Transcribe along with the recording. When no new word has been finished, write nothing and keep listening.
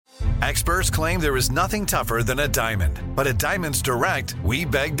Experts claim there is nothing tougher than a diamond. But at Diamonds Direct, we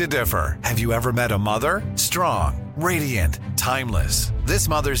beg to differ. Have you ever met a mother? Strong, radiant, timeless. This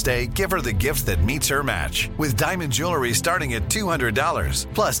Mother's Day, give her the gift that meets her match. With diamond jewelry starting at $200.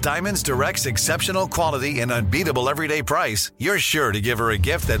 Plus Diamonds Direct's exceptional quality and unbeatable everyday price, you're sure to give her a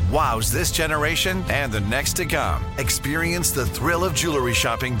gift that wows this generation and the next to come. Experience the thrill of jewelry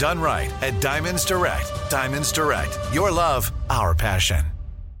shopping done right at Diamonds Direct. Diamonds Direct. Your love, our passion.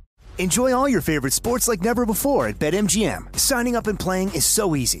 Enjoy all your favorite sports like never before at BetMGM. Signing up and playing is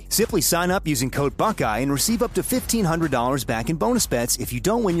so easy. Simply sign up using code Buckeye and receive up to $1,500 back in bonus bets if you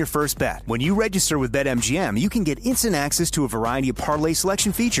don't win your first bet. When you register with BetMGM, you can get instant access to a variety of parlay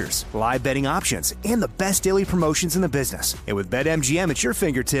selection features, live betting options, and the best daily promotions in the business. And with BetMGM at your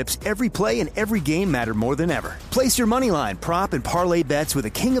fingertips, every play and every game matter more than ever. Place your moneyline, prop, and parlay bets with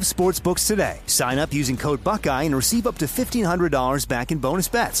the king of sportsbooks today. Sign up using code Buckeye and receive up to $1,500 back in bonus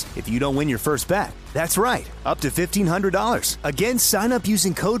bets if you don't win your first bet. That's right, up to $1,500. Again, sign up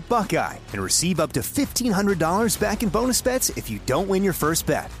using code Buckeye and receive up to $1,500 back in bonus bets if you don't win your first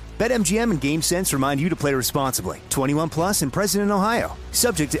bet. BetMGM and GameSense remind you to play responsibly. 21 plus and present in Ohio.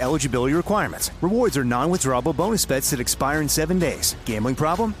 Subject to eligibility requirements. Rewards are non-withdrawable bonus bets that expire in 7 days. Gambling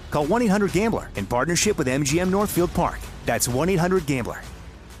problem? Call 1-800-GAMBLER in partnership with MGM Northfield Park. That's 1-800-GAMBLER.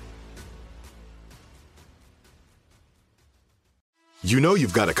 You know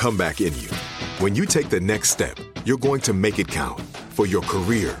you've got a comeback in you. When you take the next step, you're going to make it count. For your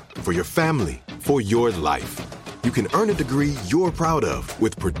career, for your family, for your life. You can earn a degree you're proud of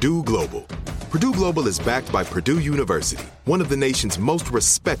with Purdue Global. Purdue Global is backed by Purdue University, one of the nation's most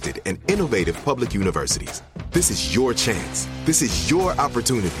respected and innovative public universities. This is your chance. This is your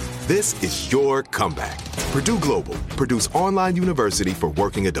opportunity. This is your comeback. Purdue Global, Purdue's online university for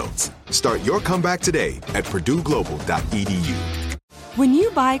working adults. Start your comeback today at purdueglobal.edu. When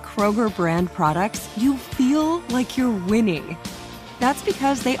you buy Kroger brand products, you feel like you're winning. That's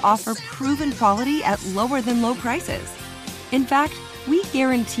because they offer proven quality at lower than low prices. In fact, we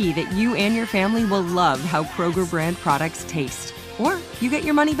guarantee that you and your family will love how Kroger brand products taste, or you get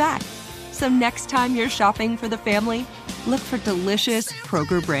your money back. So next time you're shopping for the family, look for delicious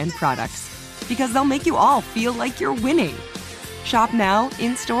Kroger brand products, because they'll make you all feel like you're winning. Shop now,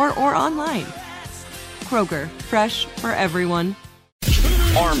 in-store, or online. Kroger, fresh for everyone.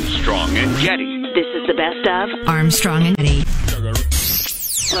 Armstrong and Getty. This is the best of Armstrong and Getty.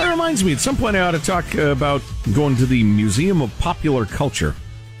 That reminds me, at some point I ought to talk about going to the Museum of Popular Culture,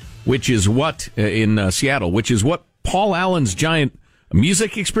 which is what, in Seattle, which is what Paul Allen's giant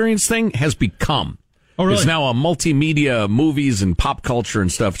music experience thing has become. Oh, really? It's now a multimedia, movies and pop culture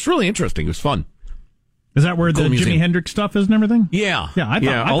and stuff. It's really interesting. It was fun. Is that where the Jimi Hendrix stuff is and everything? Yeah. I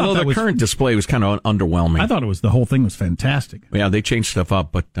thought although the current display was kind of underwhelming. I thought the whole thing was fantastic. Yeah, they changed stuff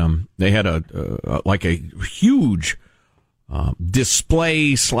up, but they had a huge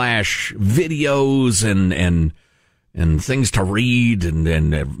display / videos and things to read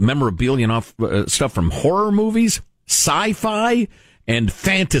and memorabilia and stuff from horror movies, sci-fi, and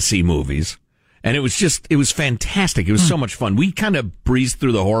fantasy movies. And it was fantastic. It was so much fun. We kind of breezed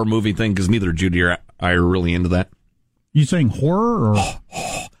through the horror movie thing because neither Judy or I are really into that. You saying horror or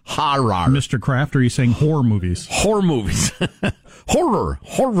horror, Mr. Kraft? Or are you saying horror movies? Horror movies, horror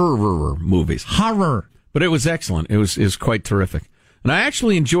movies, horror. But it was excellent. It was quite terrific, and I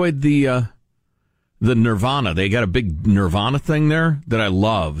actually enjoyed the Nirvana. They got a big Nirvana thing there that I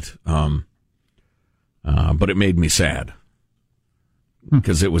loved, but it made me sad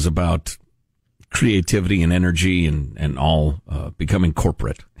because it was about creativity and energy and all becoming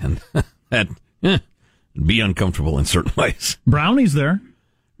corporate, and that be uncomfortable in certain ways. Brownie's there.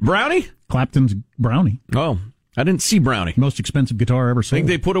 Brownie? Clapton's Brownie. Oh, I didn't see Brownie. Most expensive guitar ever sold. I think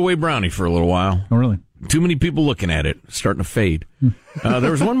they put away Brownie for a little while. Oh, really? Too many people looking at it, starting to fade.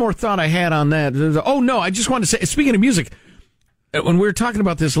 There was one more thought I had on that. Oh, no, I just wanted to say, speaking of music, when we were talking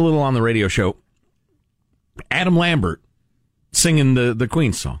about this a little on the radio show, Adam Lambert singing the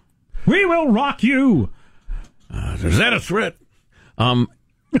Queen song. We will rock you. Is that a threat?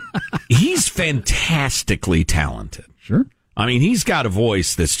 He's fantastically talented. Sure. I mean, he's got a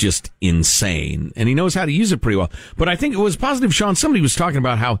voice that's just insane, and he knows how to use it pretty well. But I think it was positive, Sean. Somebody was talking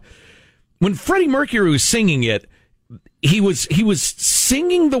about how when Freddie Mercury was singing it, he was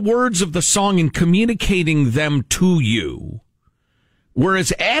singing the words of the song and communicating them to you.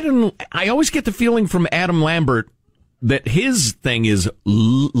 Whereas I always get the feeling from Adam Lambert that his thing is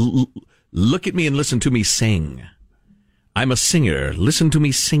look at me and listen to me sing. I'm a singer. Listen to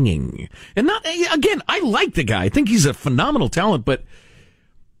me singing. And again, I like the guy. I think he's a phenomenal talent, but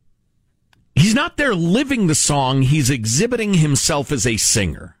he's not there living the song. He's exhibiting himself as a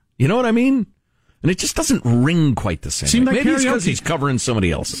singer. You know what I mean? And it just doesn't ring quite the same. Seemed like maybe it's because karaoke. he's covering somebody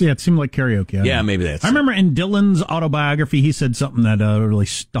else. Yeah, it seemed like karaoke. I Yeah, don't know. maybe that's I remember in Dylan's autobiography, he said something that really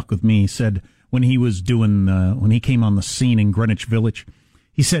stuck with me. He said when he was doing, when he came on the scene in Greenwich Village,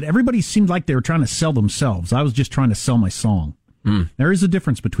 he said, everybody seemed like they were trying to sell themselves. I was just trying to sell my song. There is a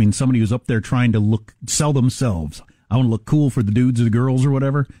difference between somebody who's up there trying to sell themselves. I want to look cool for the dudes or the girls or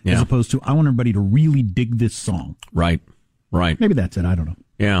whatever, as opposed to I want everybody to really dig this song. Right. Maybe that's it. I don't know.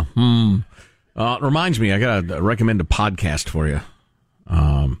 Yeah. It reminds me, I got to recommend a podcast for you.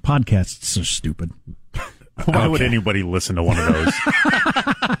 Podcasts are stupid. Why would anybody listen to one of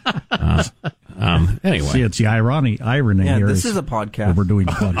those? Anyway. See, it's the irony Yeah, here. this is a podcast. that we're doing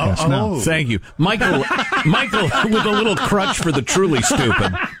a podcast now. Thank you. Michael with a little crutch for the truly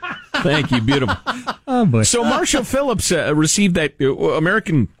stupid. Thank you. Beautiful. Oh, boy. So Marshall Phillips received that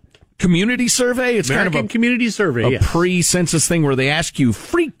American Community Survey. It's American kind of Community Survey, a pre-census thing where they ask you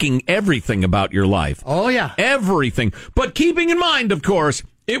freaking everything about your life. Oh, yeah. Everything. But keeping in mind, of course,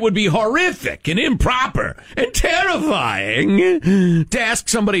 it would be horrific and improper and terrifying to ask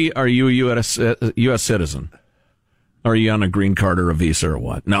somebody, are you a U.S. citizen? Are you on a green card or a visa or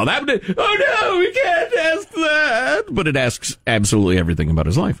what? No, that would, oh no, we can't ask that. But it asks absolutely everything about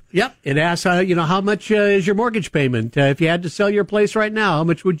his life. Yep. It asks, how much is your mortgage payment? If you had to sell your place right now, how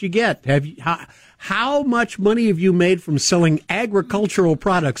much would you get? How much money have you made from selling agricultural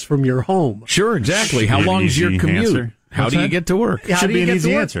products from your home? Sure, exactly. How long is your commute? Answer. How do you get to work? How Should do be you an get easy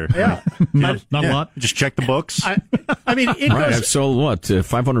to work? answer. Yeah. Not a lot. Just check the books. I mean, it Right, I've goes, sold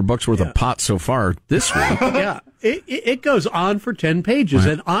 $500 worth of pot so far this week. yeah, it goes on for 10 pages.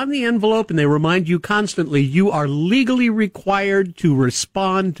 And on the envelope, and they remind you constantly, you are legally required to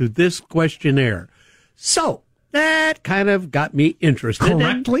respond to this questionnaire. So that kind of got me interested.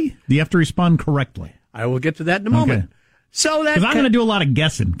 Correctly? Do you have to respond correctly? I will get to that in a moment. Okay. So that Because I'm going to do a lot of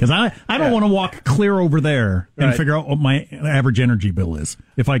guessing, because I don't want to walk clear over there and Right. figure out what my average energy bill is,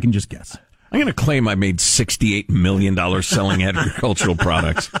 if I can just guess. I'm going to claim I made $68 million selling agricultural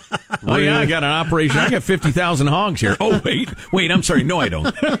products. Oh, yeah, I got an operation. I got 50,000 hogs here. Oh, wait, I'm sorry. No, I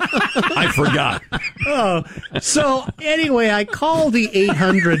don't. I forgot. So anyway, I call the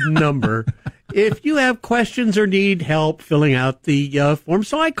 800 number if you have questions or need help filling out the form.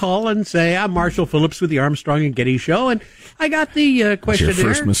 So I call and say, I'm Marshall Phillips with the Armstrong and Getty Show, and I got the That's questionnaire. your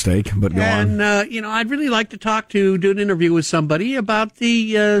first mistake, but go on. And, I'd really like to do an interview with somebody about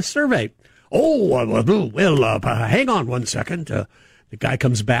the survey. Hang on one second. The guy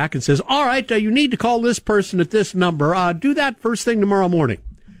comes back and says, all right, you need to call this person at this number. Do that first thing tomorrow morning.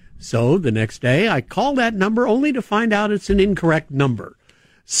 So the next day, I call that number only to find out it's an incorrect number.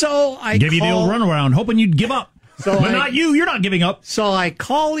 So I Give you the old runaround, hoping you'd give up. So but not you. You're not giving up. So I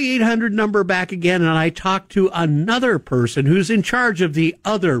call the 800 number back again, and I talk to another person who's in charge of the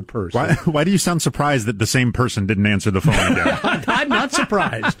other person. Why do you sound surprised that the same person didn't answer the phone again? I'm not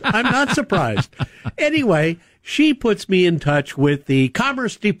surprised. Anyway, she puts me in touch with the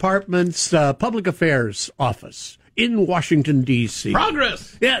Commerce Department's Public Affairs Office in Washington, D.C.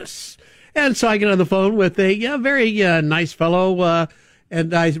 Progress. Yes. And so I get on the phone with a very nice fellow,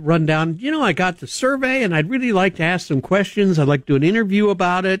 and I run down, I got the survey, and I'd really like to ask some questions. I'd like to do an interview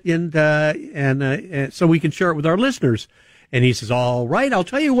about it, and so we can share it with our listeners. And he says, all right, I'll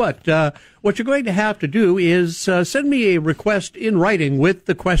tell you what you're going to have to do is send me a request in writing with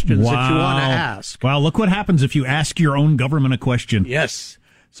the questions that you want to ask. Wow, look what happens if you ask your own government a question. Yes.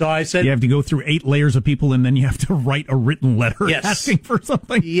 So I said, you have to go through 8 layers of people, and then you have to write a written letter Yes. asking for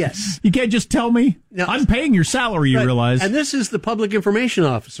something. Yes. You can't just tell me. No. I'm paying your salary, you Right. realize. And this is the public information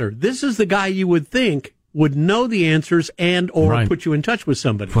officer. This is the guy you would think would know the answers and or Right. put you in touch with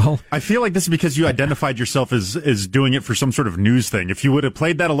somebody. Well, I feel like this is because you identified yourself as doing it for some sort of news thing. If you would have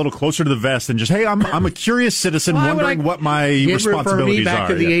played that a little closer to the vest and just, hey, I'm a curious citizen Why would wondering I- what my He'd responsibilities refer me back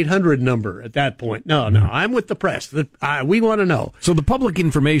are. to the Yeah. 800 number at that point. No, I'm with the press. We want to know. so the public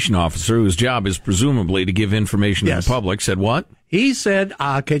information officer, whose job is presumably to give information to Yes. the public, said what? He said,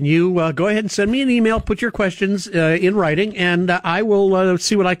 can you go ahead and send me an email, put your questions in writing, and I will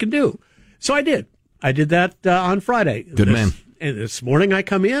see what I can do. So I did. I did that on Friday. Good man. And this morning I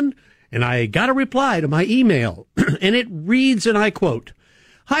come in, and I got a reply to my email, and it reads, and I quote,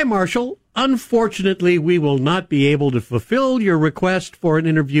 "Hi, Marshall. Unfortunately, we will not be able to fulfill your request for an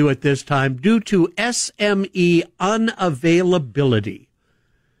interview at this time due to SME unavailability."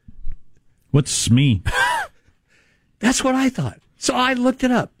 What's SME? That's what I thought. So I looked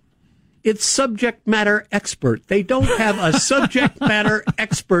it up. It's subject matter expert. They don't have a subject matter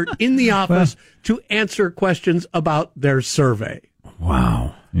expert in the office to answer questions about their survey.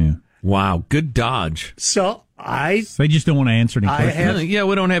 Wow. Yeah. Wow. Good dodge. So They just don't want to answer any questions. Yeah,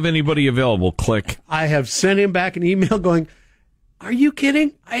 we don't have anybody available. Click. I have sent him back an email going, are you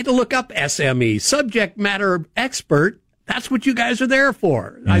kidding? I had to look up SME, subject matter expert. That's what you guys are there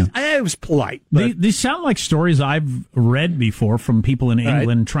for. Yeah. I was polite. But These sound like stories I've read before from people in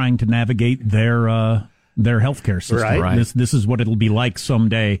England trying to navigate their healthcare system. Right. This is what it'll be like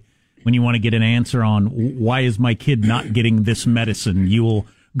someday when you want to get an answer on why is my kid not getting this medicine. You will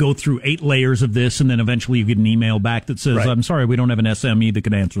go through 8 layers of this, and then eventually you get an email back that says, I'm sorry, we don't have an SME that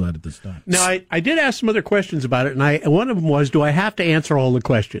can answer that at this time. Now, I did ask some other questions about it, and one of them was, do I have to answer all the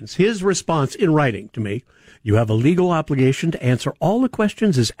questions? His response in writing to me, you have a legal obligation to answer all the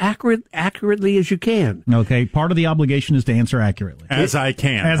questions as accurately as you can. Okay, part of the obligation is to answer accurately. As I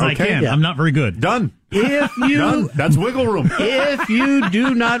can. I can. Yeah. I'm not very good. Done. If you Done. That's wiggle room. If you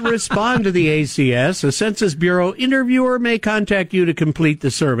do not respond to the ACS, a Census Bureau interviewer may contact you to complete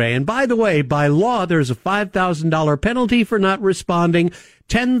the survey. And by the way, by law, there's a $5,000 penalty for not responding,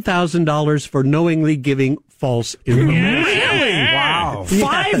 $10,000 for knowingly giving false information. Really? Wow.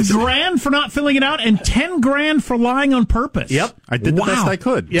 $5,000 for not filling it out and $10,000 for lying on purpose. Yep. I did the best I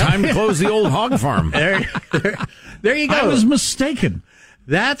could. Yep. Time to close the old hog farm. There you go. I was mistaken.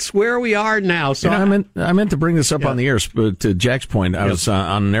 That's where we are now. So I meant to bring this up on the air. To Jack's point, I was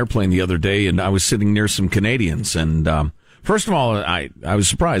on an airplane the other day, and I was sitting near some Canadians. And first of all, I was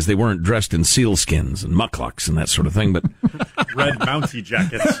surprised they weren't dressed in sealskins and mucklucks and that sort of thing. But red Mountie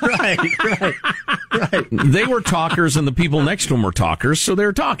jackets. right. They were talkers, and the people next to them were talkers, so they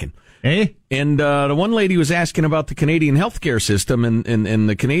were talking. Hey? And the one lady was asking about the Canadian healthcare system, and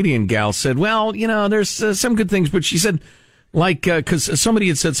the Canadian gal said, well, there's some good things, but she said, because somebody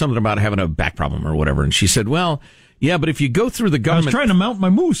had said something about having a back problem or whatever, and she said, well, yeah, but if you go through the government... I was trying to mount my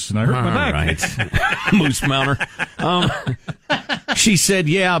moose, and I hurt my back. Right. Moose mounter. She said,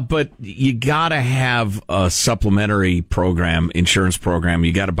 yeah, but you got to have a supplementary program, insurance program.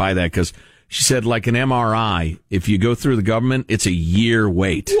 You got to buy that because she said, like an MRI, if you go through the government, it's a year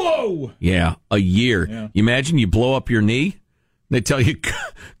wait. Whoa! Yeah, a year. Yeah. You imagine you blow up your knee, they tell you,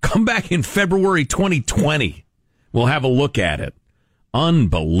 come back in February 2020. We'll have a look at it.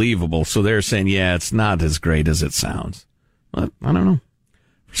 Unbelievable. So they're saying, yeah, it's not as great as it sounds. But I don't know.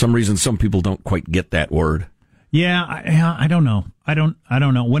 For some reason, some people don't quite get that word. Yeah, I don't know. I don't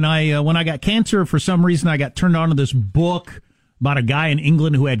know. When I got cancer, for some reason, I got turned on to this book about a guy in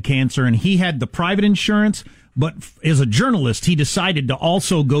England who had cancer, and he had the private insurance, but as a journalist, he decided to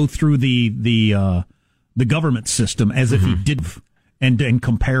also go through the government system as if he did, and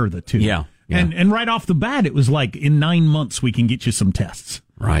compare the two. Yeah. And right off the bat, it was like, in 9 months, we can get you some tests.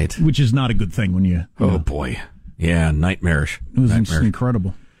 Right. Which is not a good thing when you... Oh, boy. Yeah, nightmarish. It was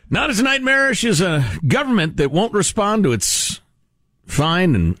incredible. Not as nightmarish as a government that won't respond to its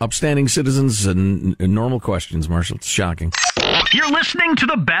fine and upstanding citizens and normal questions, Marshall. It's shocking. You're listening to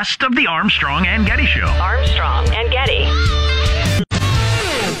the best of the Armstrong and Getty Show. Armstrong and Getty.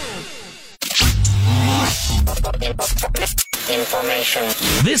 Information.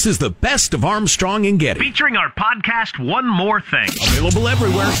 This is the best of Armstrong and Getty. Featuring our podcast, One More Thing. Available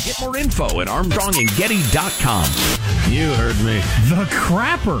everywhere. Get more info at ArmstrongandGetty.com. You heard me. The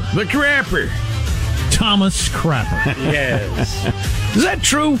Crapper. The Crapper. Thomas Crapper. Yes. Is that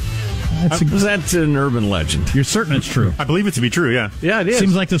true? Is that an urban legend? You're certain it's true? I believe it to be true, yeah. Yeah, it is.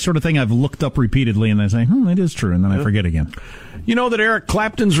 Seems like the sort of thing I've looked up repeatedly, and I say, it is true, and then I forget again. You know that Eric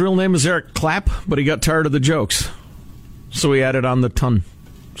Clapton's real name is Eric Clapp, but he got tired of the jokes. So he added on the ton.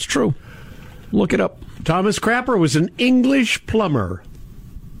 It's true. Look it up. Thomas Crapper was an English plumber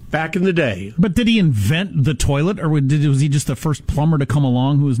back in the day. But did he invent the toilet, or was he just the first plumber to come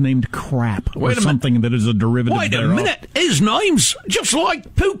along who was named Crap, or something that is a derivative Wait thereof? a minute. His name's just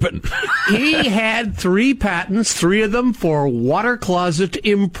like pooping. He had 3 patents, 3 of them for water closet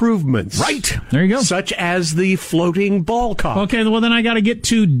improvements. Right. There you go. Such as the floating ball cock. Okay, well then I got to get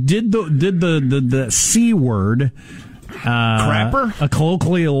to did the C word Crapper? A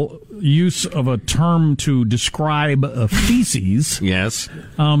colloquial use of a term to describe feces. Yes.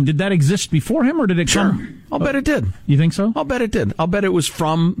 Did that exist before him, or did it come? I'll bet it did. You think so? I'll bet it did. I'll bet it was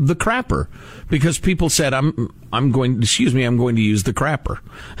from the crapper, because people said, I'm going to use the crapper.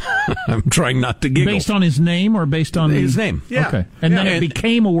 I'm trying not to giggle. Based on his name, or based on his name? Yeah. Okay. And then it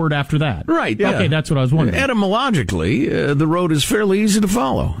became a word after that. Right. Yeah. Okay, that's what I was wondering. Etymologically, the road is fairly easy to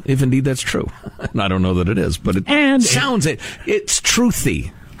follow, if indeed that's true. And I don't know that it is, but it sounds it. It's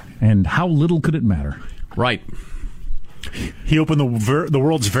truthy. And how little could it matter? Right. He opened the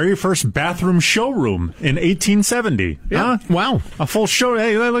world's very first bathroom showroom in 1870. Yeah. Huh? Wow. A full show.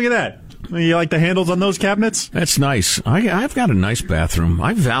 Hey, look at that. You like the handles on those cabinets? That's nice. I've got a nice bathroom.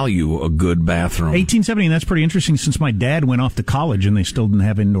 I value a good bathroom. 1870, and that's pretty interesting since my dad went off to college and they still didn't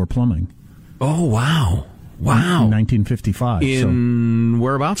have indoor plumbing. Oh, wow. Wow. In 1955. In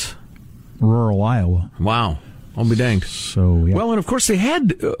whereabouts? Rural Iowa. Wow. I'll be danged. So, yeah. Well, and of course they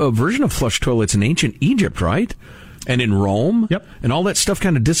had a version of flush toilets in ancient Egypt, right? And in Rome. Yep. And all that stuff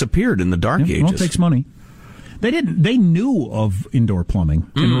kind of disappeared in the Dark Ages. Well, it takes money. They knew of indoor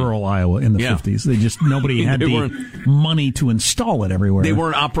plumbing in rural Iowa in the 50s. They just, nobody had the money to install it everywhere. They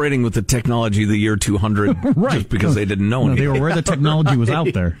weren't operating with the technology of the year 200 right. just because they didn't know anything. They were where the technology was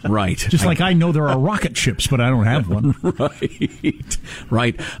out there. Right. Just like I know there are rocket ships, but I don't have one.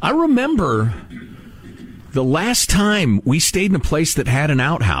 Right. I remember the last time we stayed in a place that had an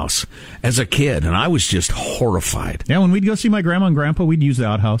outhouse as a kid, and I was just horrified. Yeah, when we'd go see my grandma and grandpa, we'd use the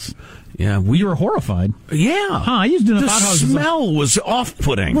outhouse. Yeah, we were horrified. Yeah, I used enough outhouses. The smell was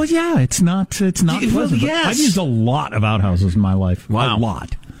off-putting. Well, yeah, it's not pleasant. Well, yes. I've used a lot of outhouses in my life. Wow, a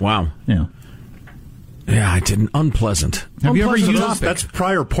lot. Wow. Yeah. Yeah, I didn't. Unpleasant. Have you ever used that's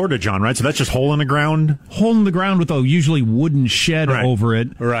prior porta-john, right? So that's just hole in the ground? Hole in the ground with a usually wooden shed over it.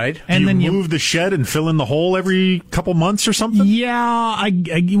 Right. And then you move the shed and fill in the hole every couple months or something? Yeah.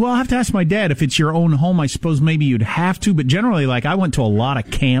 Well, I'll have to ask my dad. If it's your own home, I suppose maybe you'd have to. But generally, like, I went to a lot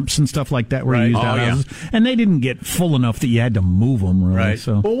of camps and stuff like that where you used outhouses. Yeah. And they didn't get full enough that you had to move them, really. Right.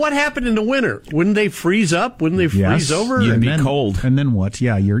 So. Well, what happened in the winter? Wouldn't they freeze up? Wouldn't they freeze over? You'd be cold. And then what?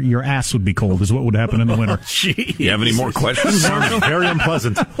 Yeah, your ass would be cold is what would happen in the winter. Jeez. You have any more questions? Very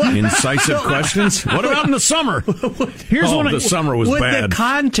unpleasant. Incisive questions? What about in the summer? The summer was bad. Would the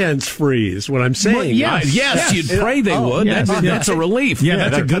contents freeze? What I'm saying? Well, yes. You'd pray they would. Yes, That's a relief. Yeah,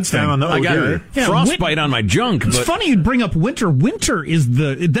 that's a good thing. I got frostbite on my junk. It's funny you'd bring up winter. Winter is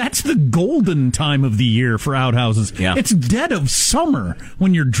that's the golden time of the year for outhouses. Yeah. It's dead of summer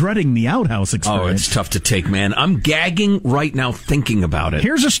when you're dreading the outhouse experience. Oh, it's tough to take, man. I'm gagging right now thinking about it.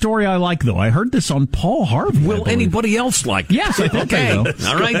 Here's a story I like, though. I heard this on Paul Harvey. Will anybody else like it? Yes, I think okay. All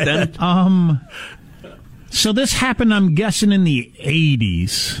right, then. So this happened, I'm guessing, in the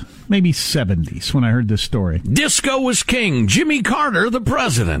 80s, maybe 70s, when I heard this story. Disco was king. Jimmy Carter, the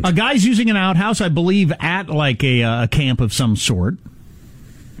president. A guy's using an outhouse, I believe, at like a camp of some sort.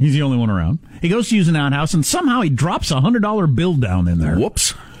 He's the only one around. He goes to use an outhouse, and somehow he drops a $100 bill down in there.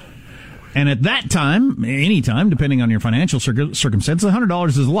 Whoops. And at that time, any time, depending on your financial circumstances, $100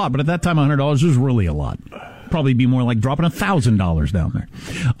 is a lot, but at that time, $100 was really a lot. Probably be more like dropping $1,000 down there.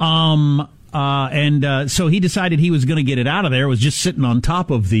 So he decided he was going to get it out of there. It was just sitting on top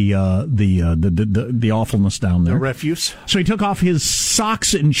of the awfulness down there. The refuse. So he took off his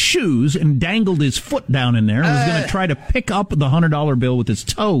socks and shoes and dangled his foot down in there and was going to try to pick up the $100 bill with his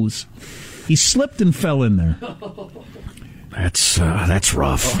toes. He slipped and fell in there. That's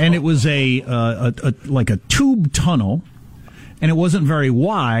rough. And it was like a tube tunnel. And it wasn't very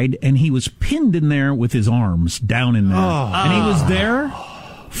wide, and he was pinned in there with his arms down in there. And he was there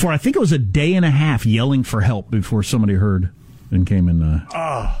for, I think it was a day and a half, yelling for help before somebody heard and came and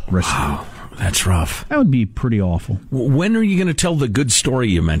rescued him. Wow, that's rough. That would be pretty awful. When are you going to tell the good story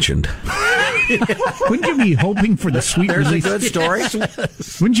you mentioned? Wouldn't you be hoping for the sweet release? There's a good story.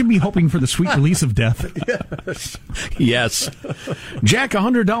 Wouldn't you be hoping for the sweet release of death? Yes. Jack, $100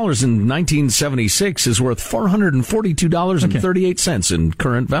 in 1976 is worth $442.38 in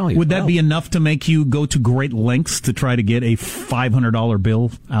current value. Would that be enough to make you go to great lengths to try to get a $500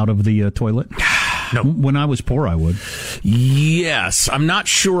 bill out of the toilet? No. When I was poor, I would. Yes. I'm not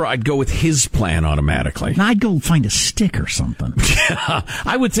sure I'd go with his plan automatically. I'd go find a stick or something.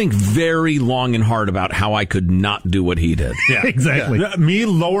 I would think very long and hard about how I could not do what he did. Yeah, exactly. Yeah. Me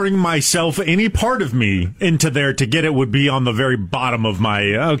lowering myself, any part of me, into there to get it would be on the very bottom of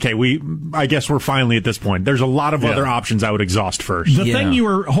my, I guess we're finally at this point. There's a lot of other options I would exhaust first. The thing you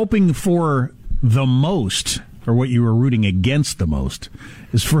were hoping for the most, or what you were rooting against the most,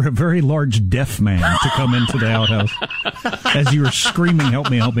 is for a very large deaf man to come into the outhouse as you were screaming, "Help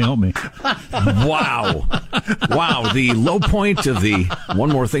me, help me, help me." Wow. Wow. The low point of the One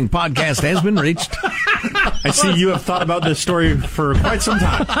More Thing podcast has been reached. I see you have thought about this story for quite some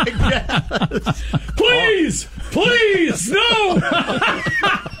time. Please, no.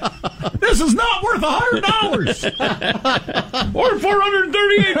 This is not worth $100 or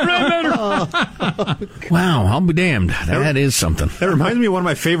 $438. Wow, I'll be damned. That is something. That reminds me of one of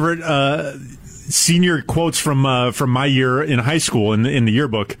my favorite senior quotes from my year in high school in the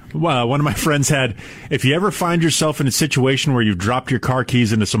yearbook. One of my friends had, "If you ever find yourself in a situation where you've dropped your car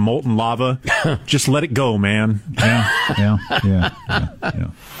keys into some molten lava, just let it go, man." Yeah.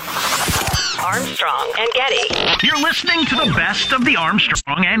 Armstrong and Getty. You're listening to the best of the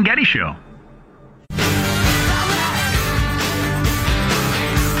Armstrong and Getty Show.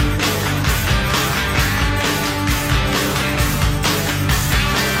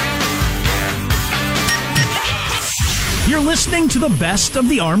 You're listening to the best of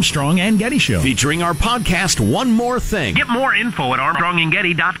the Armstrong and Getty Show. Featuring our podcast, One More Thing. Get more info at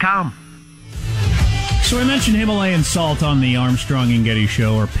armstrongandgetty.com. So I mentioned Himalayan salt on the Armstrong and Getty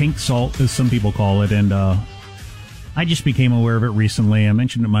Show, or pink salt, as some people call it, and I just became aware of it recently. I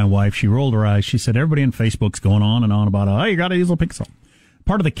mentioned it to my wife. She rolled her eyes. She said, everybody on Facebook's going on and on about, oh, you got to use a little pink salt.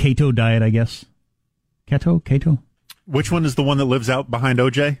 Part of the keto diet, I guess. Keto? Which one is the one that lives out behind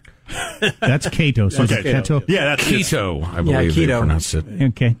OJ? That's keto. So okay. Keto. Yeah, that's keto. I believe they pronounce it.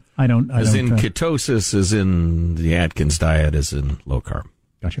 Okay, I don't. As in ketosis, as in the Atkins diet, as in low carb.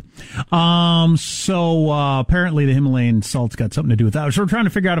 Gotcha. So apparently the Himalayan salt's got something to do with that. So we're trying to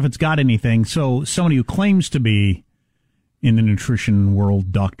figure out if it's got anything. So somebody who claims to be in the nutrition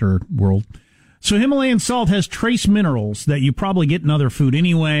world, doctor world. So Himalayan salt has trace minerals that you probably get in other food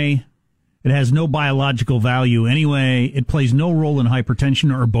anyway. It has no biological value anyway. It plays no role in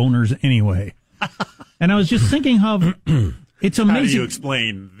hypertension or boners anyway. And I was just thinking how it's amazing. How do you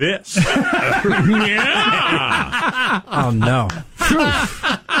explain this? Yeah. Oh, no.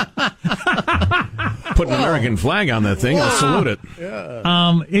 Put an American flag on that thing. I'll salute it.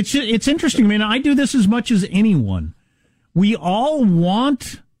 Yeah. It's interesting. I mean, I do this as much as anyone. We all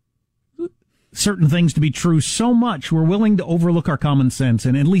want certain things to be true so much we're willing to overlook our common sense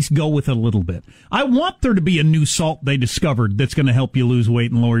and at least go with it a little bit. I want there to be a new salt they discovered that's going to help you lose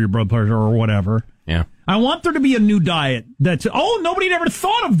weight and lower your blood pressure or whatever. Yeah. I want there to be a new diet that's, nobody had ever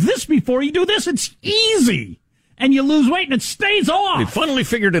thought of this before. You do this, it's easy. And you lose weight and it stays off. We finally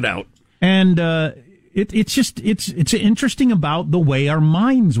figured it out. And it's interesting about the way our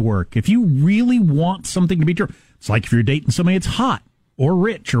minds work. If you really want something to be true, it's like if you're dating somebody that's hot or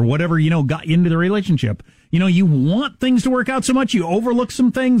rich or whatever, got you into the relationship. You want things to work out so much, you overlook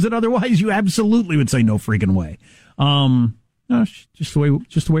some things that otherwise you absolutely would say no freaking way. No, it's just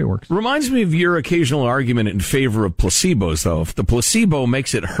the way it works. Reminds me of your occasional argument in favor of placebos, though. If the placebo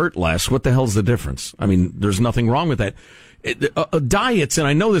makes it hurt less, what the hell's the difference? I mean, there's nothing wrong with that. Diets, and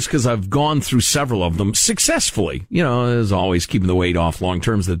I know this because I've gone through several of them successfully. As always, keeping the weight off long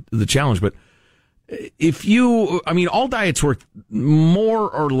term is the challenge. But all diets work more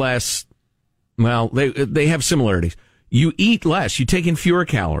or less. Well, they have similarities. You eat less. You take in fewer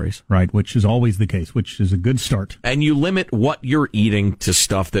calories. Right, which is always the case, which is a good start. And you limit what you're eating to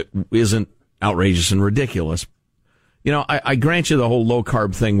stuff that isn't outrageous and ridiculous. I grant you the whole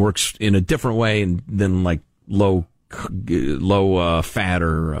low-carb thing works in a different way than like low fat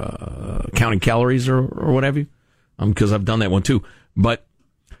or counting calories or whatever. Because I've done that one too. But,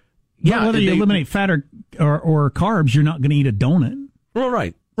 yeah. Whether you eliminate fat or carbs, you're not going to eat a donut. Well,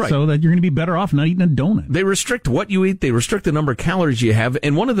 right. Right. So that you're going to be better off not eating a donut. They restrict what you eat. They restrict the number of calories you have.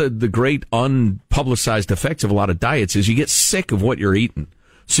 And one of the great unpublicized effects of a lot of diets is you get sick of what you're eating.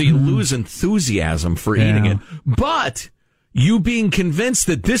 So you lose enthusiasm for eating it. But you being convinced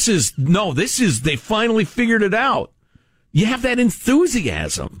that they finally figured it out. You have that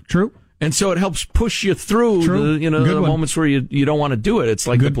enthusiasm. True. And so it helps push you through the moments where you don't want to do it. It's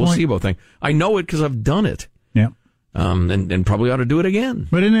like the placebo thing. I know it because I've done it. Yeah. And probably ought to do it again.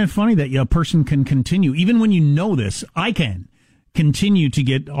 But isn't it funny that a person can continue, even when you know this, I can continue to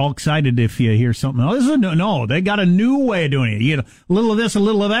get all excited if you hear something. Oh, this is no, they got a new way of doing it. You get a little of this, a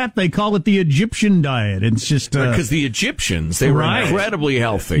little of that. They call it the Egyptian diet. It's just because the Egyptians, they were incredibly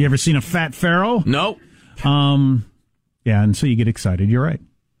healthy. You ever seen a fat pharaoh? No. Yeah, and so you get excited. You're right.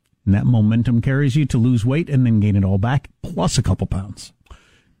 And that momentum carries you to lose weight and then gain it all back, plus a couple pounds.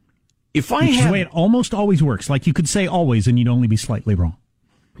 Which is the way it almost always works. Like you could say always, and you'd only be slightly wrong.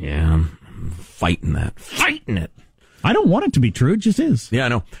 Yeah, I'm fighting it. I don't want it to be true. It just is. Yeah, I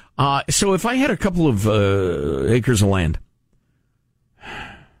know. So if I had a couple of acres of land,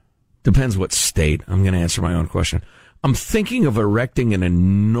 depends what state. I'm going to answer my own question. I'm thinking of erecting an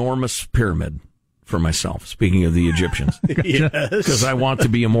enormous pyramid for myself, speaking of the Egyptians. Yes. Because I want to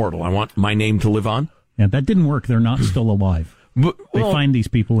be immortal. I want my name to live on. Yeah, that didn't work. They're not still alive. They find these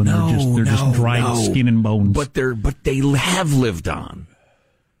people and they're just dried skin and bones. But they have lived on.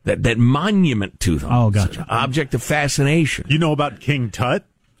 That monument to them. Oh, gotcha. Object of fascination. You know about King Tut?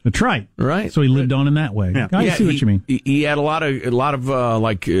 That's right. Right. So he lived on in that way. Yeah. I see what you mean. He had a lot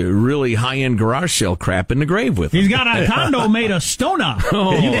of really high-end garage sale crap in the grave with him. He's got a condo made of stona.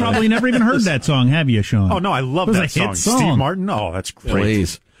 You probably never even heard that song, have you, Sean? Oh, no, I love that song. Steve Martin? Oh, that's great.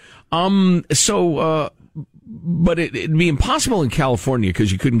 Please. but it'd be impossible in California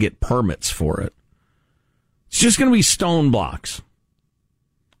because you couldn't get permits for it. It's just going to be stone blocks.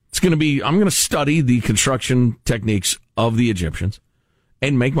 It's going to be, I'm going to study the construction techniques of the Egyptians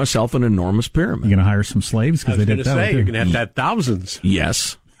and make myself an enormous pyramid. You're going to hire some slaves because they did that. You're going to have thousands.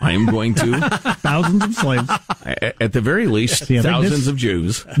 Yes, I am going to. Thousands of slaves. At the very least, thousands of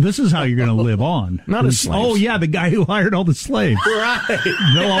Jews. This is how you're going to live on. Not as slaves. Oh, yeah, the guy who hired all the slaves. Right.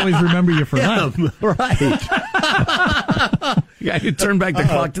 They'll always remember you for that. Right. The guy who turned back the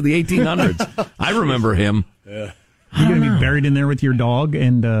clock to the 1800s. I remember him. Yeah. You're going to be buried in there with your dog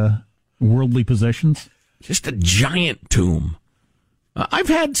and worldly possessions? Just a giant tomb. I've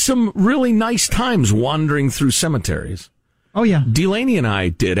had some really nice times wandering through cemeteries. Oh, yeah. Delaney and I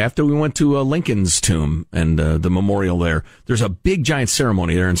did after we went to Lincoln's tomb and the memorial there. There's a big, giant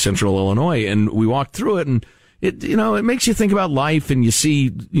ceremony there in central Illinois, and we walked through it, and it makes you think about life, and you see,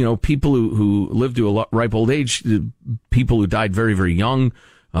 people who lived to a ripe old age, people who died very, very young,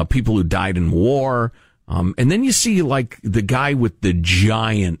 people who died in war. And then you see, like, the guy with the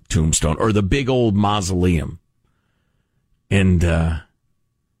giant tombstone or the big old mausoleum. And,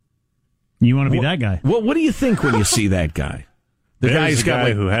 you want to be that guy. What do you think when you see that guy? There's a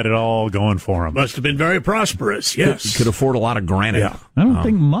guy who had it all going for him. Must have been very prosperous. Yes, could afford a lot of granite. Yeah. I don't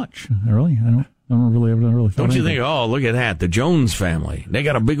think much. Really, I don't really feel Don't you anything. think? Oh, look at that, the Jones family. They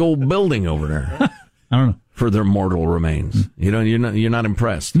got a big old building over there. I don't know for their mortal remains. You're not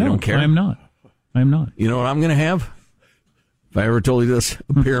impressed. No, you don't care. I am not. You know what I'm going to have? If I ever told you this,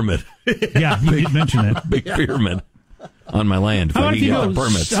 a pyramid. Yeah, you did mention that. Big pyramid on my land. How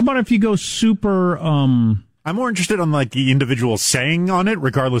about if you go super? I'm more interested on like the individual saying on it,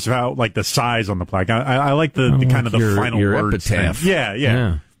 regardless of how like the size on the plaque. I like the kind of the final your words. Epitaph. Thing.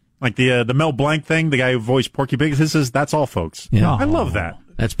 Yeah. Like the Mel Blanc thing, the guy who voiced Porky Pig. This is that's all, folks. Yeah. I love that.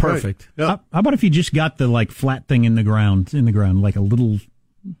 That's perfect. Right. Yep. How about if you just got the like flat thing in the ground, like a little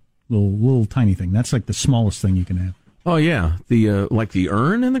tiny thing? That's like the smallest thing you can have. Oh yeah, the like the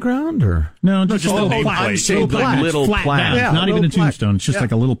urn in the ground, or no, just a little plaque. Little plaque. Yeah, not even a tombstone. It's just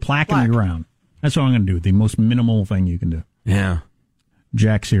like a little plaque in the ground. That's what I'm going to do. The most minimal thing you can do. Yeah.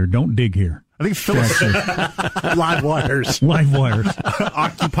 Jack's here. Don't dig here. I think Phyllis live wires. Live wires.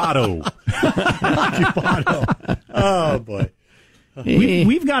 Occupado. Occupado. Oh boy.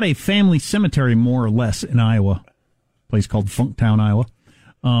 We've got a family cemetery more or less in Iowa. A place called Funktown, Iowa.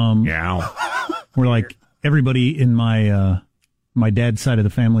 Where like everybody in my dad's side of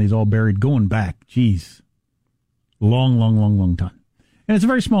the family is all buried going back. Geez. Long time. And it's a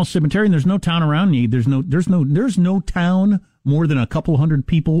very small cemetery, and there's no town around you. There's no town more than a couple hundred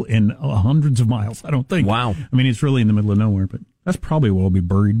people in hundreds of miles, I don't think. Wow. I mean, it's really in the middle of nowhere, but that's probably where I'll be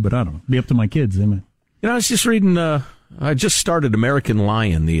buried, but I don't know. Be up to my kids, they might. I was just reading, I just started American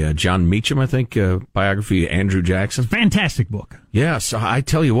Lion, the John Meacham, I think, biography of Andrew Jackson. Fantastic book. Yes, I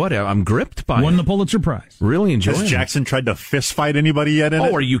tell you what, I'm gripped by it. Won the Pulitzer Prize. Really enjoying it. Has Jackson tried to fist fight anybody yet in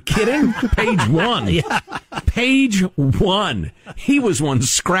it? Oh, are you kidding? Page 1. Yeah. Page 1. He was one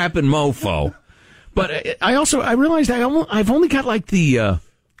scrapping mofo. But I realized I've only got like the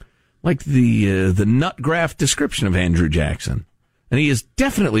nut graft description of Andrew Jackson. And he is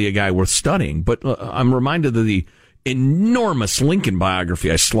definitely a guy worth studying. But I'm reminded of the enormous Lincoln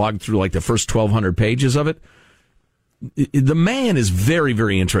biography. I slogged through like the first 1,200 pages of it. The man is very,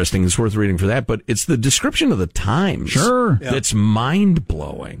 very interesting. It's worth reading for that. But it's the description of the times that's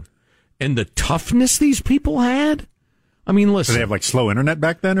mind-blowing. And the toughness these people had. I mean, listen. Did they have like slow internet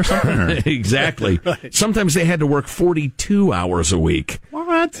back then or something? Or? Exactly. Right. Sometimes they had to work 42 hours a week.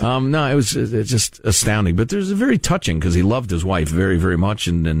 What? No, it's just astounding. But there's a very touching because he loved his wife very, very much,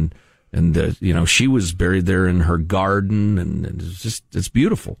 and she was buried there in her garden, and it's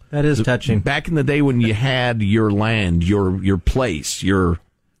beautiful. That is touching. Back in the day when you had your land, your place, your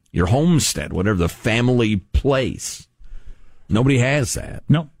homestead, whatever, the family place. Nobody has that.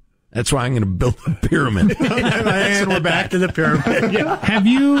 No. That's why I'm going to build a pyramid. And we're back to the pyramid. Yeah. Have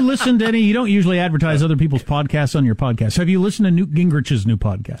you listened to any? You don't usually advertise other people's podcasts on your podcast. Have you listened to Newt Gingrich's new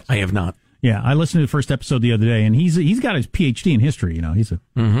podcast? I have not. Yeah, I listened to the first episode the other day, and he's got his PhD in history. He's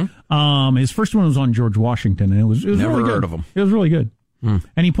his first one was on George Washington, and it was never really good. Heard of him. It was really good. And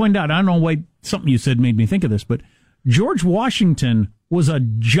he pointed out, I don't know why something you said made me think of this, but George Washington was a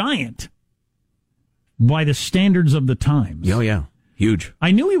giant by the standards of the times. Oh yeah. Huge. I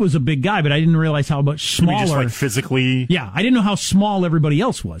knew he was a big guy, but I didn't realize how much smaller. Just like physically. Yeah, I didn't know how small everybody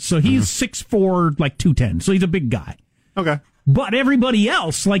else was. So he's 6'4", like 210. So he's a big guy. Okay. But everybody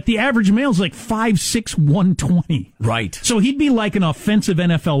else, like the average male's like 5'6", 120. Right. So he'd be like an offensive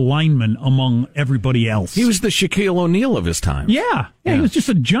NFL lineman among everybody else. He was the Shaquille O'Neal of his time. Yeah, he was just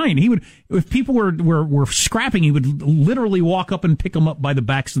a giant. He would, if people were scrapping, he would literally walk up and pick them up by the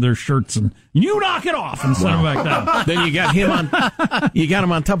backs of their shirts and you knock it off and send them back down. Then you got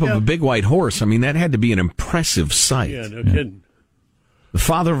him on top of a big white horse. I mean, that had to be an impressive sight. Yeah, no kidding. The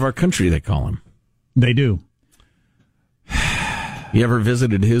father of our country, they call him. They do. You ever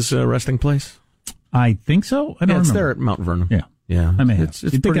visited his resting place? I think so. I don't remember. It's there at Mount Vernon. Yeah. I may have.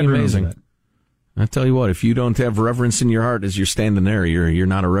 It's pretty amazing. That. I tell you what, if you don't have reverence in your heart as you're standing there, you're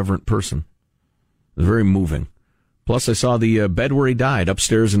not a reverent person. It's very moving. Plus, I saw the bed where he died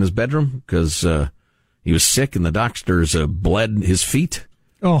upstairs in his bedroom because he was sick and the doctors bled his feet.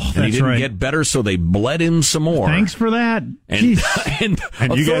 Oh, that's right. And he didn't get better, so they bled him some more. Thanks for that. And you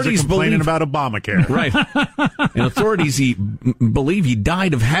guys are complaining about Obamacare. Right. And authorities believe he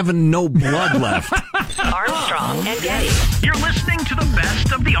died of having no blood left. Armstrong and Getty. You're listening to the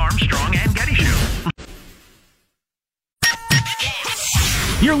best of the Armstrong and Getty Show.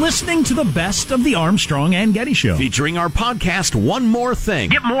 You're listening to the best of the Armstrong and Getty Show. Featuring our podcast, One More Thing.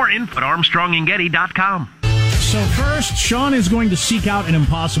 Get more info at ArmstrongandGetty.com. So first, Sean is going to seek out an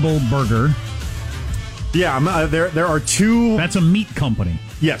Impossible Burger. Yeah, there are two. That's a meat company.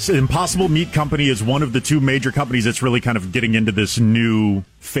 Yes, Impossible Meat Company is one of the two major companies that's really kind of getting into this new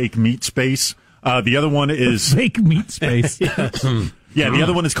fake meat space. The other one is fake meat space. Yeah, the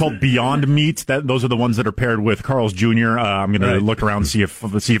other one is called Beyond Meat. Those are the ones that are paired with Carl's Jr. I'm going to look around and see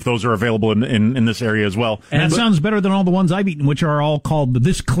if those are available in this area as well. And that sounds better than all the ones I've eaten, which are all called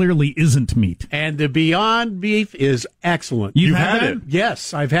 "This clearly isn't meat." And the Beyond Beef is excellent. You've had it?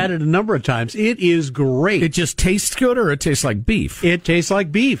 Yes, I've had it a number of times. It is great. It just tastes good, or it tastes like beef? It tastes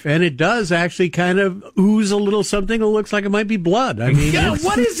like beef, and it does actually kind of ooze a little something that looks like it might be blood. I mean,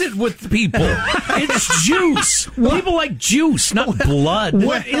 what is it with people? It's juice. People like juice, not blood.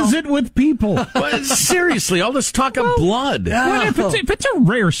 What is it with people? Well, seriously, all this talk of blood. Well, if it's a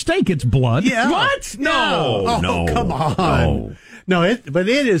rare steak, it's blood. Yeah. What? No. No, come on. No, but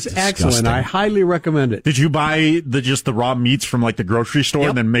it is excellent. I highly recommend it. Did you buy just the raw meats from like the grocery store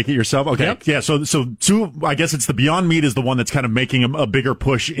and then make it yourself? Okay, yeah. So two. I guess it's the Beyond Meat is the one that's kind of making a bigger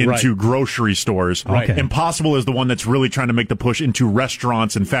push into grocery stores. Right. Okay. Impossible is the one that's really trying to make the push into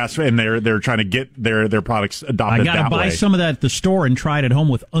restaurants and fast food, and they're trying to get their products adopted. I gotta buy some of that at the store and try it at home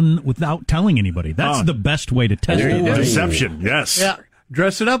without telling anybody. That's the best way to test it. Right? Deception, yes. Yeah.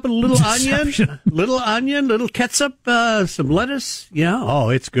 Dress it up with a little onion, little ketchup, some lettuce. Yeah. Oh,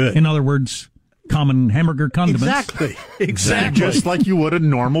 it's good. In other words, common hamburger condiments. Exactly. Just like you would a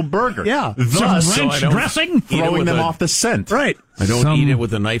normal burger. Yeah. Thus, some ranch dressing, throwing them off the scent. Right. I don't eat it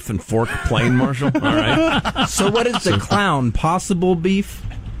with a knife and fork plain, Marshall. All right. So what is the clown? Possible beef?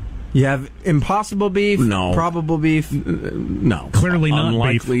 You have impossible beef? No. Probable beef? No. Clearly not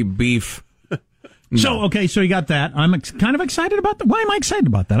Unlikely beef. No. So you got that. I'm kind of excited about that. Why am I excited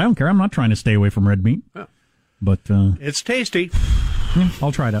about that? I don't care. I'm not trying to stay away from red meat. But it's tasty. Yeah,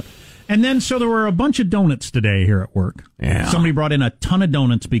 I'll try it out. And then, so there were a bunch of donuts today here at work. Yeah. Somebody brought in a ton of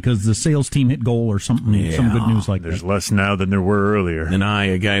donuts because the sales team hit goal or something. Yeah. Some good news like There's that. less now than there were earlier. And I,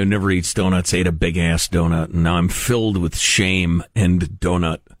 a guy who never eats donuts, ate a big-ass donut, and now I'm filled with shame and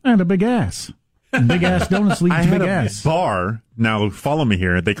donut. I had a big ass. Big ass donuts lead to big ass. Bar, now follow me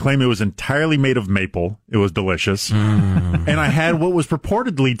here, they claim it was entirely made of maple. It was delicious. And I had what was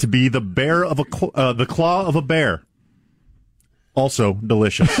purportedly to be the the claw of a bear. Also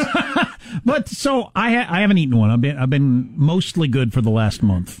delicious. But so I haven't eaten one. I've been mostly good for the last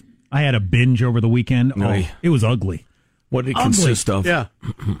month. I had a binge over the weekend. Oh, it was ugly. What did it consist of? Yeah.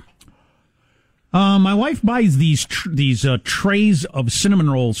 My wife buys these trays of cinnamon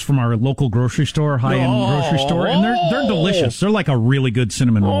rolls from our local grocery store, high-end grocery store, and they're delicious. They're like a really good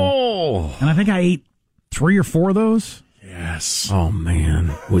cinnamon roll. And I think I ate 3 or 4 of those. Yes. Oh,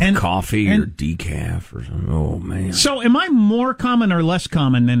 man. With coffee or decaf or something. Oh, man. So am I more common or less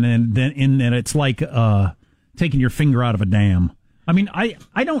common in that it's like taking your finger out of a dam? I mean, I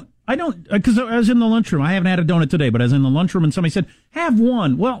don't, because I was in the lunchroom. I haven't had a donut today, but I was in the lunchroom and somebody said, have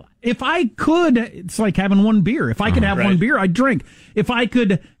one. Well, if I could, it's like having one beer. If I could have one beer, I'd drink. If I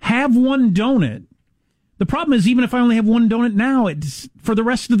could have one donut, the problem is even if I only have one donut now, it's for the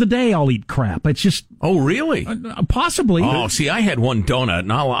rest of the day, I'll eat crap. It's just. Oh, really? Possibly. Oh, see, I had one donut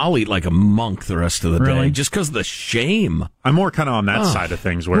and I'll eat like a monk the rest of the day just because of the shame. I'm more kind of on that side of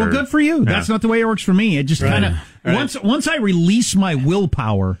things. Where, well, good for you. Yeah. That's not the way it works for me. It just kind of, once I release my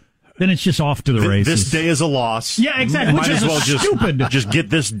willpower, then it's just off to the races. This day is a loss. Yeah, exactly. Might Which as is well stupid. Just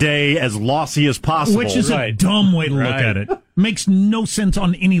get this day as lossy as possible. Which is a dumb way to look at it. Makes no sense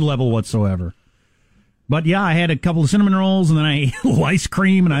on any level whatsoever. But yeah, I had a couple of cinnamon rolls, and then I ate a little ice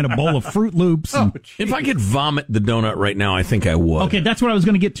cream, and I had a bowl of Fruit Loops. If I could vomit the donut right now, I think I would. Okay, that's what I was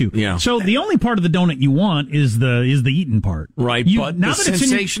going to get to. Yeah. So the only part of the donut you want is the eating part, Right, but the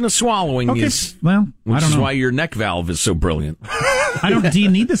sensation of swallowing is well, I which don't is know. why your neck valve is so brilliant. Do you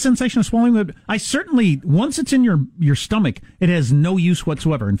need the sensation of swallowing? But I certainly, once it's in your stomach, it has no use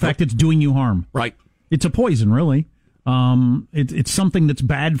whatsoever. In fact, it's doing you harm. Right. It's a poison, really. It's something that's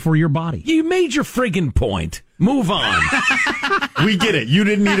bad for your body. You made your friggin' point. Move on. We get it. You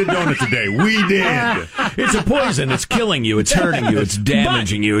didn't eat a donut today. We did. It's a poison. It's killing you. It's hurting you. It's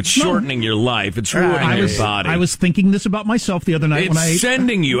damaging you. It's shortening your life. It's ruining your body. I was thinking this about myself the other night when I ate. It's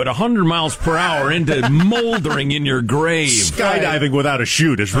sending you at 100 miles per hour into moldering in your grave. Skydiving without a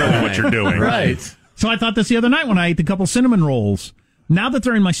chute is really what you're doing. Right. So I thought this the other night when I ate a couple cinnamon rolls. Now that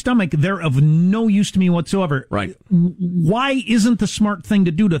they're in my stomach, they're of no use to me whatsoever. Right. Why isn't the smart thing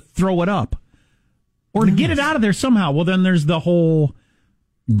to do to throw it up? Or to get it out of there somehow? Well, then there's the whole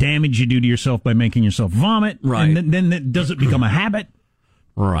damage you do to yourself by making yourself vomit. Right. And then does it become a habit?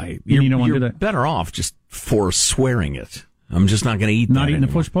 Right. You don't want to do You're that. better off just forswearing it. I'm just not going to eat Not that eating the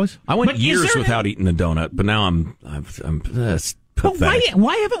anymore. first place? I went But is years there without eating a donut, but now I'm that's But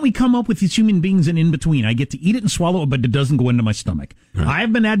why haven't we come up with these human beings in between? I get to eat it and swallow it, but it doesn't go into my stomach. Right. I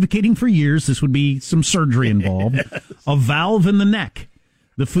have been advocating for years, this would be some surgery involved, a valve in the neck.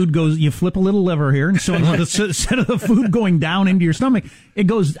 The food goes, you flip a little lever here, and so instead of the food going down into your stomach, it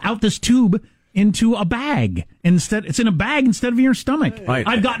goes out this tube into a bag. It's in a bag instead of in your stomach. Right.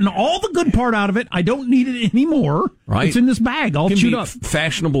 I've gotten all the good part out of it. I don't need it anymore. Right. It's in this bag, all Can chewed be up.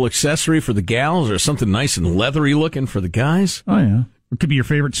 fashionable accessory for the gals or something nice and leathery looking for the guys. Oh, yeah. It could be your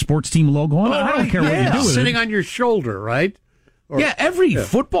favorite sports team logo. I don't care what you do with Sitting it. on your shoulder, right? Every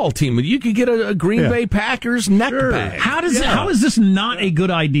football team. You could get a Green Bay Packers neck bag. How is this not a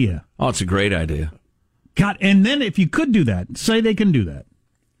good idea? Oh, it's a great idea. God, and then if you could do that, say they can do that,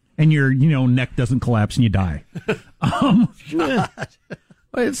 and your neck doesn't collapse and you die.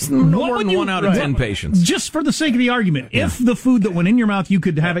 It's no more than 1 out of 10 patients. Just for the sake of the argument, if the food that went in your mouth, you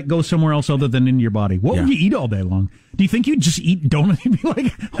could have it go somewhere else other than into your body, what would you eat all day long? Do you think you'd just eat donuts? You'd be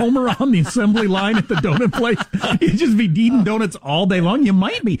like Homer on the assembly line at the donut place. You'd just be eating donuts all day long. You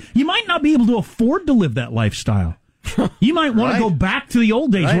might be. You might not be able to afford to live that lifestyle. You might want to go back to the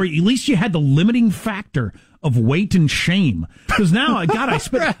old days where at least you had the limiting factor of weight and shame. Because now, God, I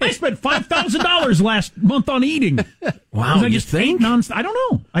spent $5,000 last month on eating. Wow, I just ate nonstop. I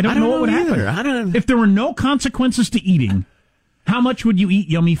don't know. I don't know what would happen. If there were no consequences to eating, how much would you eat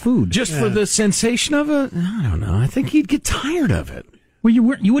yummy food? Just for the sensation of it? I don't know. I think you'd get tired of it. Well, you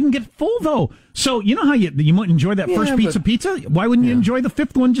wouldn't get full, though. So, you know how you might enjoy that first pizza? Why wouldn't you enjoy the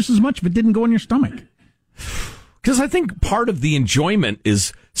fifth one just as much if it didn't go in your stomach? Because I think part of the enjoyment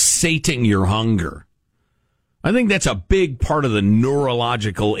is sating your hunger. I think that's a big part of the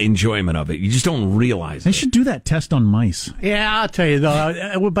neurological enjoyment of it. You just don't realize They it. should do that test on mice. Yeah, I'll tell you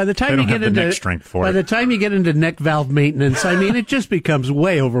though. By the time They you don't get have the into neck strength for by it. the time you get into neck valve maintenance, I mean, it just becomes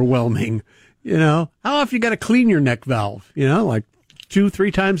way overwhelming. How often you got to clean your neck valve? Like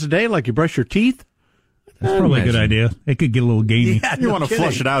 2-3 times a day, like you brush your teeth. That's probably a good idea. It could get a little gamey. Yeah, You want to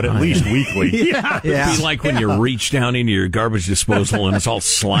flush it out at least weekly. Yeah. It'd be like when you reach down into your garbage disposal and it's all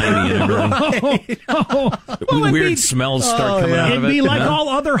slimy and everything. Weird smells start coming out of it. It'd be like all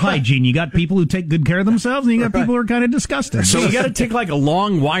other hygiene. You got people who take good care of themselves, and you got people who are kind of disgusting. So you got to take like a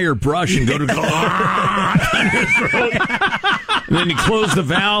long wire brush and go to and then you close the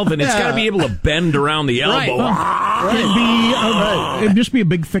valve, and it's got to be able to bend around the elbow. It'd just be a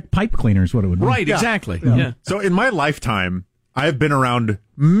big, thick pipe cleaner is what it would be. Right, exactly. Yeah. So in my lifetime, I've been around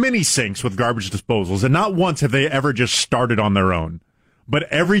many sinks with garbage disposals, and not once have they ever just started on their own. But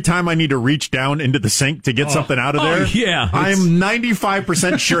every time I need to reach down into the sink to get something out of there, I'm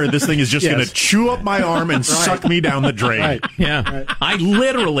 95% sure this thing is just going to chew up my arm and suck me down the drain. Right. Yeah. Right. I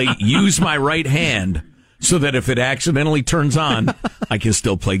literally use my right hand so that if it accidentally turns on, I can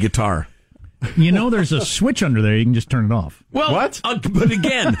still play guitar. There's a switch under there. You can just turn it off. Well, what? But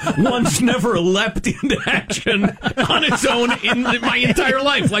again, one's never leapt into action on its own in my entire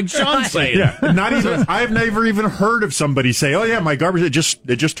life, like Sean's saying. Yeah, not even. I've never even heard of somebody say, "Oh yeah, my garbage it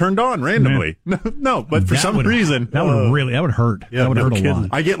just turned on randomly." No, but for some reason that would hurt. Yeah, that would hurt a kidding. lot.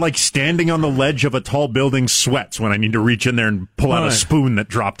 I get like standing on the ledge of a tall building sweats when I need to reach in there and pull out a spoon that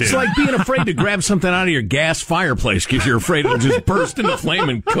dropped in. It's like being afraid to grab something out of your gas fireplace because you're afraid it'll just burst into flame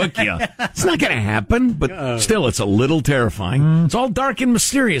and cook you. It's not going to happen, but still, it's a little terrifying. It's all dark and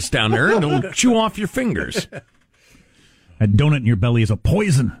mysterious down there, and it'll chew off your fingers. That donut in your belly is a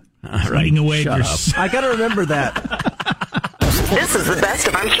poison. It's eating away at your... I got to remember that. This is the best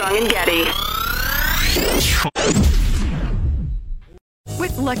of Armstrong and Getty.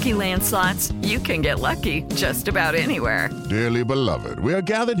 With Lucky Land Slots, you can get lucky just about anywhere. Dearly beloved, we are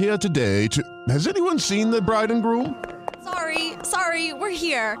gathered here today to... Has anyone seen the bride and groom? Sorry, we're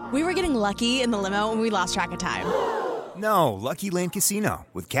here. We were getting lucky in the limo and we lost track of time. No, Lucky Land Casino,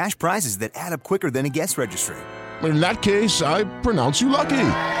 with cash prizes that add up quicker than a guest registry. In that case, I pronounce you lucky.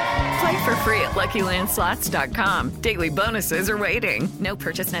 Play for free at LuckyLandSlots.com. Daily bonuses are waiting. No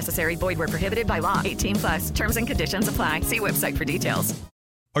purchase necessary. Void where prohibited by law. 18+. Terms and conditions apply. See website for details.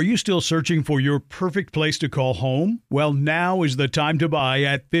 Are you still searching for your perfect place to call home? Well, now is the time to buy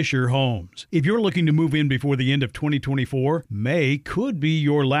at Fisher Homes. If you're looking to move in before the end of 2024, May could be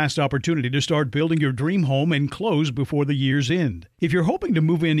your last opportunity to start building your dream home and close before the year's end. If you're hoping to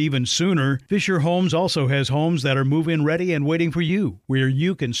move in even sooner, Fisher Homes also has homes that are move-in ready and waiting for you, where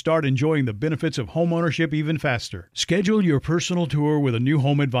you can start enjoying the benefits of homeownership even faster. Schedule your personal tour with a new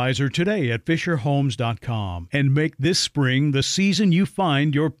home advisor today at FisherHomes.com and make this spring the season you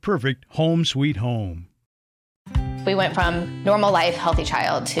find your perfect home sweet home. We went from normal life, healthy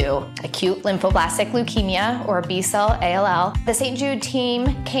child to acute lymphoblastic leukemia, or B-cell ALL. The St. Jude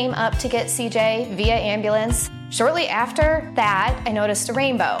team came up to get CJ via ambulance. Shortly after that, I noticed a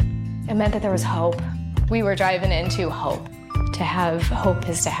rainbow. It meant that there was hope. We were driving into hope. To have hope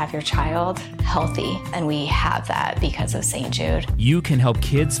is to have your child healthy, and we have that because of St. Jude. You can help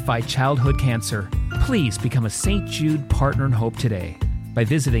kids fight childhood cancer. Please become a St. Jude Partner in Hope today by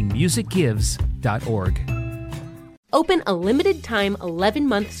visiting musicgives.org. Open a limited-time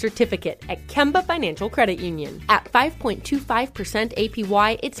 11-month certificate at Kemba Financial Credit Union. At 5.25%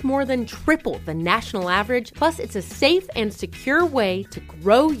 APY, it's more than triple the national average, plus it's a safe and secure way to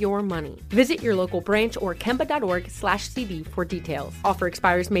grow your money. Visit your local branch or kemba.org/cb for details. Offer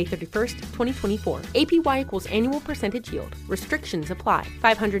expires May 31st, 2024. APY equals annual percentage yield. Restrictions apply.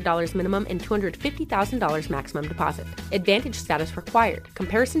 $500 minimum and $250,000 maximum deposit. Advantage status required.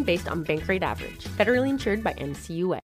 Comparison based on bank rate average. Federally insured by NCUA.